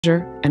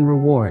and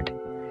reward.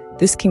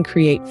 This can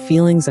create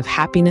feelings of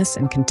happiness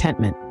and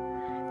contentment,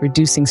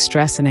 reducing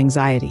stress and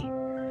anxiety.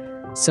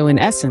 So in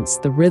essence,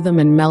 the rhythm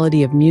and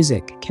melody of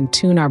music can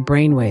tune our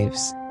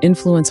brainwaves,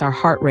 influence our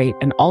heart rate,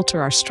 and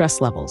alter our stress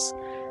levels,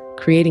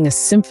 creating a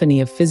symphony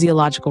of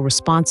physiological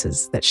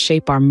responses that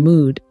shape our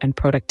mood and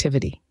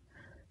productivity.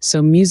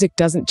 So music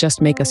doesn't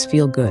just make us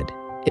feel good,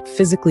 it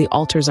physically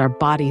alters our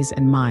bodies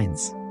and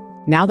minds.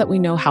 Now that we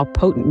know how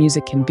potent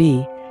music can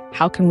be,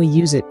 how can we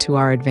use it to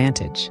our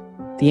advantage?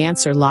 The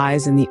answer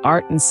lies in the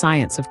art and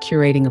science of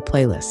curating a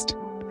playlist.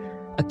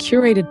 A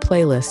curated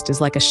playlist is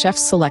like a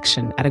chef's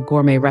selection at a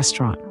gourmet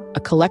restaurant, a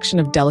collection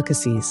of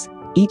delicacies,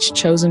 each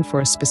chosen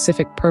for a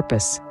specific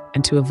purpose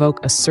and to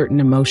evoke a certain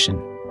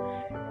emotion.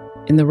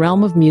 In the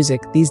realm of music,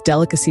 these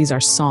delicacies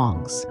are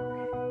songs.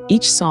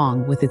 Each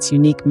song, with its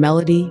unique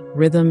melody,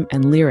 rhythm,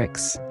 and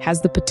lyrics, has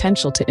the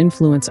potential to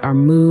influence our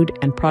mood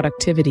and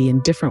productivity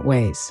in different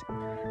ways.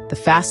 The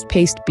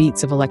fast-paced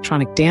beats of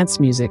electronic dance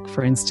music,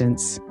 for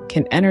instance,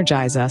 can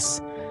energize us,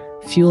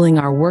 fueling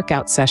our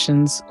workout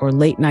sessions or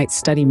late-night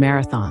study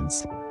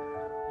marathons.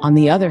 On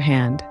the other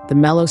hand, the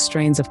mellow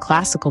strains of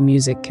classical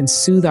music can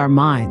soothe our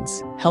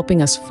minds,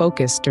 helping us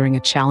focus during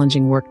a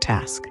challenging work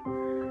task.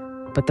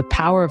 But the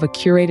power of a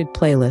curated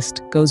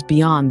playlist goes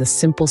beyond the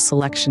simple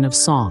selection of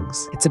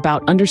songs. It's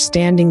about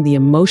understanding the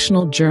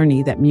emotional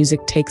journey that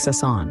music takes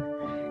us on,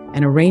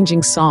 and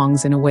arranging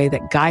songs in a way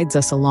that guides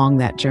us along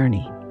that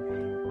journey.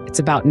 It's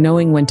about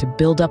knowing when to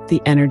build up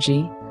the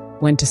energy,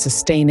 when to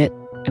sustain it,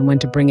 and when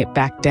to bring it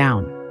back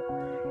down.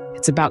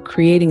 It's about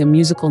creating a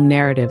musical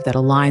narrative that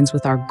aligns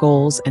with our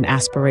goals and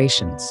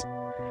aspirations.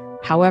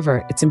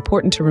 However, it's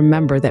important to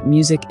remember that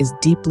music is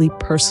deeply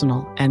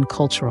personal and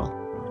cultural.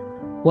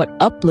 What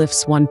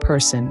uplifts one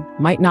person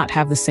might not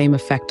have the same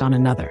effect on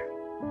another.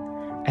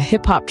 A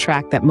hip-hop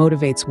track that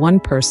motivates one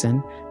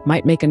person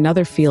might make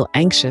another feel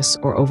anxious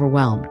or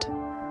overwhelmed.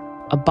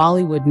 A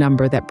Bollywood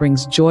number that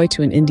brings joy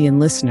to an Indian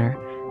listener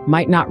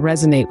might not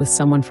resonate with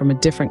someone from a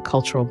different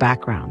cultural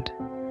background.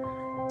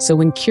 So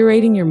when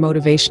curating your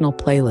motivational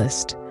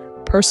playlist,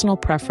 personal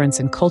preference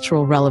and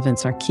cultural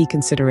relevance are key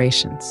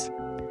considerations.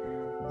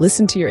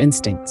 Listen to your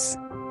instincts.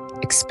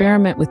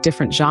 Experiment with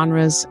different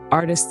genres,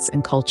 artists,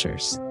 and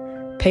cultures.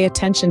 Pay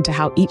attention to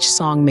how each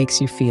song makes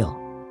you feel.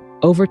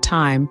 Over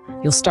time,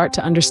 you'll start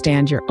to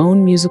understand your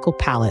own musical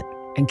palette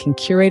and can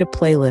curate a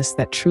playlist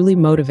that truly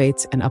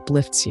motivates and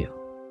uplifts you.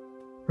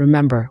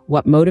 Remember,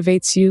 what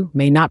motivates you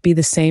may not be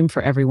the same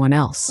for everyone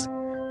else.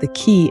 The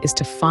key is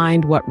to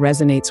find what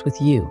resonates with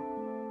you.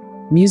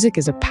 Music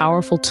is a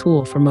powerful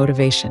tool for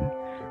motivation,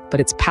 but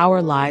its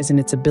power lies in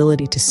its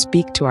ability to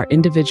speak to our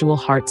individual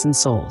hearts and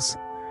souls.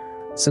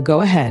 So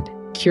go ahead,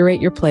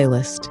 curate your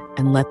playlist,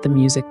 and let the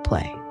music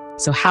play.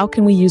 So how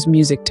can we use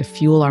music to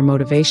fuel our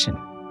motivation?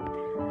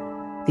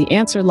 The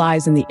answer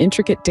lies in the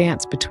intricate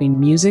dance between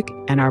music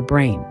and our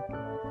brain.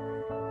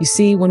 You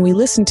see, when we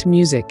listen to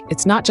music,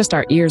 it's not just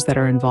our ears that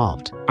are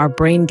involved. Our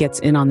brain gets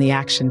in on the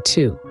action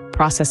too,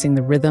 processing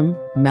the rhythm,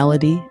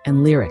 melody,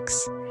 and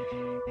lyrics.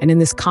 And in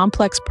this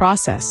complex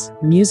process,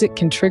 music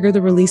can trigger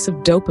the release of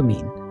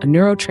dopamine, a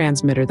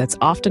neurotransmitter that's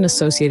often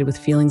associated with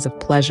feelings of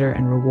pleasure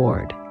and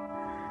reward.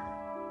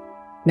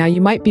 Now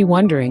you might be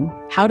wondering,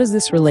 how does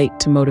this relate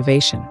to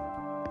motivation?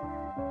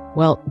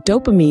 Well,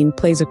 dopamine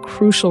plays a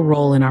crucial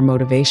role in our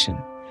motivation.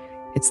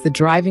 It's the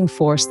driving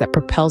force that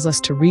propels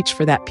us to reach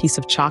for that piece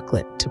of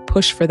chocolate, to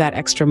push for that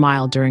extra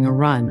mile during a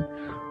run,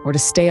 or to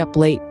stay up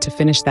late to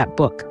finish that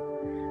book.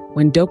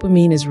 When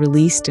dopamine is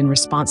released in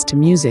response to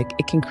music,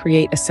 it can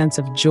create a sense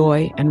of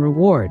joy and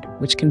reward,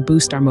 which can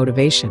boost our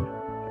motivation.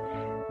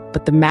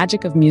 But the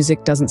magic of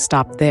music doesn't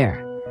stop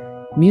there.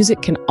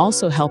 Music can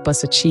also help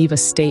us achieve a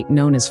state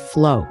known as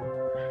flow.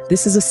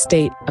 This is a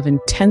state of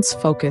intense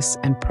focus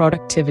and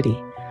productivity,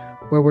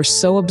 where we're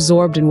so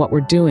absorbed in what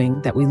we're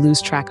doing that we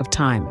lose track of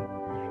time.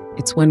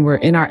 It's when we're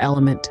in our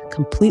element,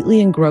 completely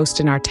engrossed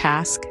in our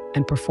task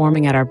and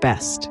performing at our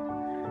best.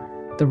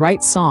 The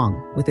right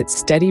song, with its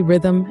steady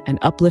rhythm and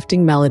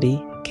uplifting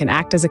melody, can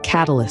act as a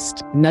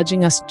catalyst,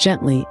 nudging us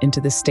gently into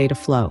this state of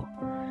flow.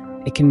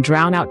 It can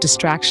drown out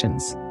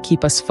distractions,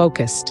 keep us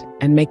focused,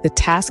 and make the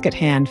task at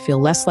hand feel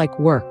less like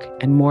work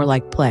and more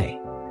like play.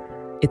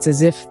 It's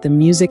as if the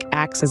music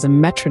acts as a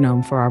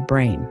metronome for our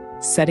brain,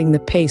 setting the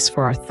pace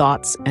for our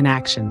thoughts and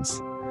actions.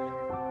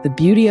 The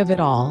beauty of it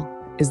all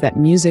is that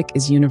music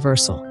is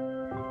universal.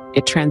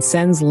 It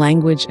transcends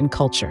language and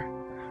culture.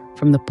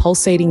 From the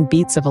pulsating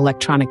beats of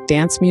electronic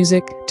dance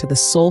music to the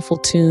soulful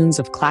tunes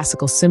of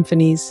classical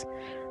symphonies,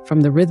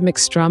 from the rhythmic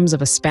strums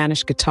of a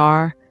Spanish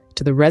guitar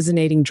to the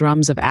resonating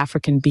drums of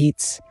African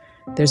beats,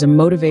 there's a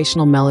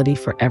motivational melody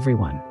for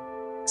everyone.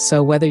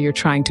 So whether you're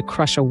trying to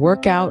crush a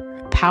workout,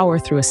 power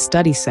through a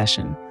study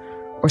session,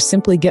 or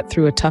simply get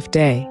through a tough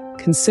day,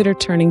 consider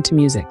turning to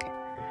music.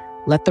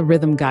 Let the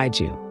rhythm guide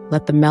you.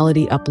 Let the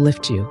melody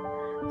uplift you.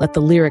 Let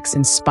the lyrics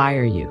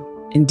inspire you.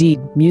 Indeed,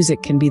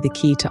 music can be the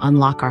key to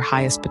unlock our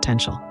highest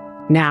potential.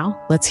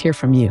 Now, let's hear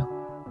from you.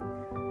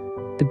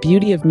 The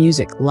beauty of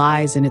music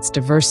lies in its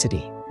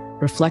diversity,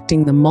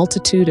 reflecting the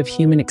multitude of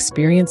human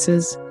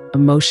experiences,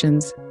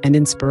 emotions, and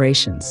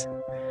inspirations.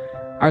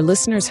 Our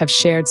listeners have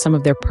shared some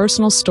of their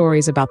personal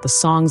stories about the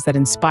songs that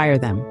inspire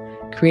them,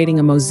 creating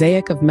a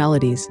mosaic of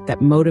melodies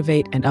that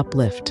motivate and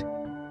uplift.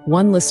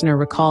 One listener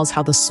recalls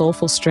how the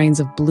soulful strains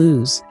of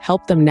blues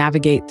helped them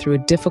navigate through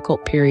a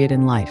difficult period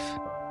in life.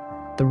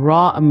 The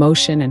raw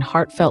emotion and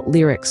heartfelt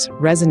lyrics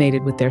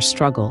resonated with their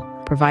struggle,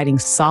 providing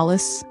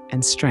solace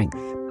and strength.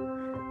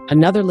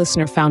 Another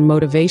listener found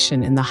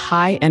motivation in the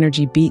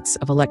high-energy beats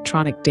of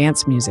electronic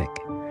dance music.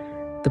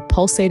 The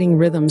pulsating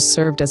rhythms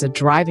served as a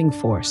driving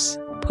force,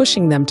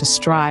 pushing them to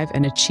strive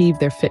and achieve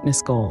their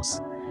fitness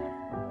goals.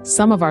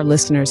 Some of our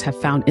listeners have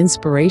found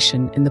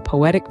inspiration in the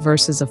poetic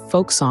verses of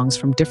folk songs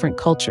from different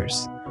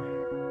cultures.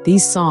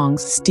 These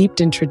songs,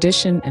 steeped in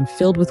tradition and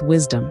filled with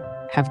wisdom,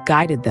 have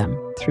guided them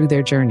through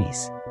their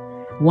journeys.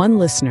 One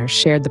listener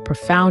shared the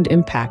profound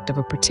impact of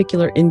a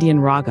particular Indian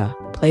raga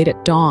played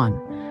at dawn,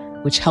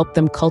 which helped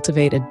them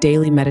cultivate a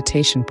daily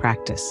meditation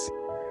practice.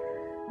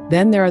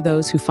 Then there are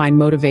those who find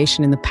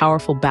motivation in the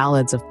powerful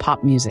ballads of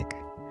pop music.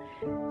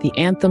 The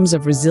anthems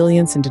of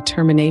resilience and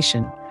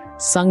determination,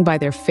 sung by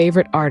their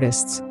favorite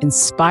artists,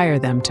 inspire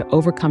them to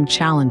overcome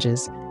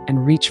challenges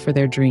and reach for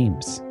their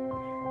dreams.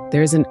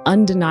 There is an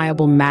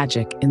undeniable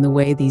magic in the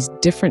way these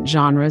different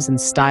genres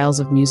and styles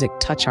of music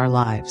touch our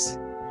lives.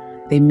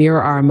 They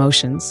mirror our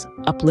emotions,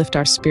 uplift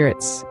our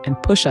spirits,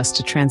 and push us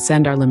to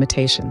transcend our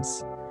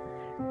limitations.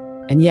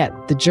 And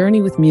yet, the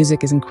journey with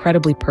music is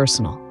incredibly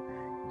personal.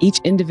 Each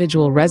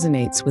individual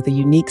resonates with a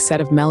unique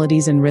set of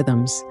melodies and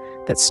rhythms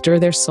that stir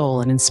their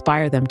soul and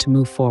inspire them to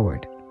move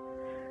forward.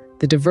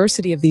 The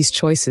diversity of these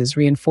choices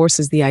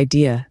reinforces the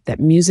idea that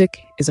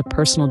music is a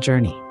personal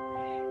journey.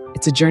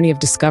 It's a journey of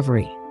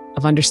discovery,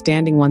 of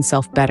understanding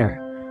oneself better,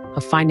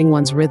 of finding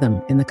one's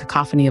rhythm in the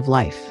cacophony of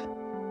life.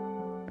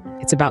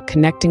 It's about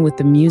connecting with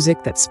the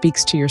music that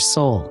speaks to your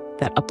soul,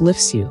 that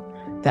uplifts you,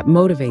 that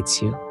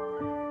motivates you.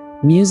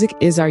 Music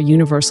is our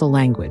universal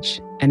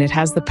language, and it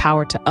has the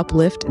power to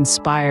uplift,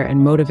 inspire,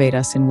 and motivate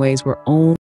us in ways we're only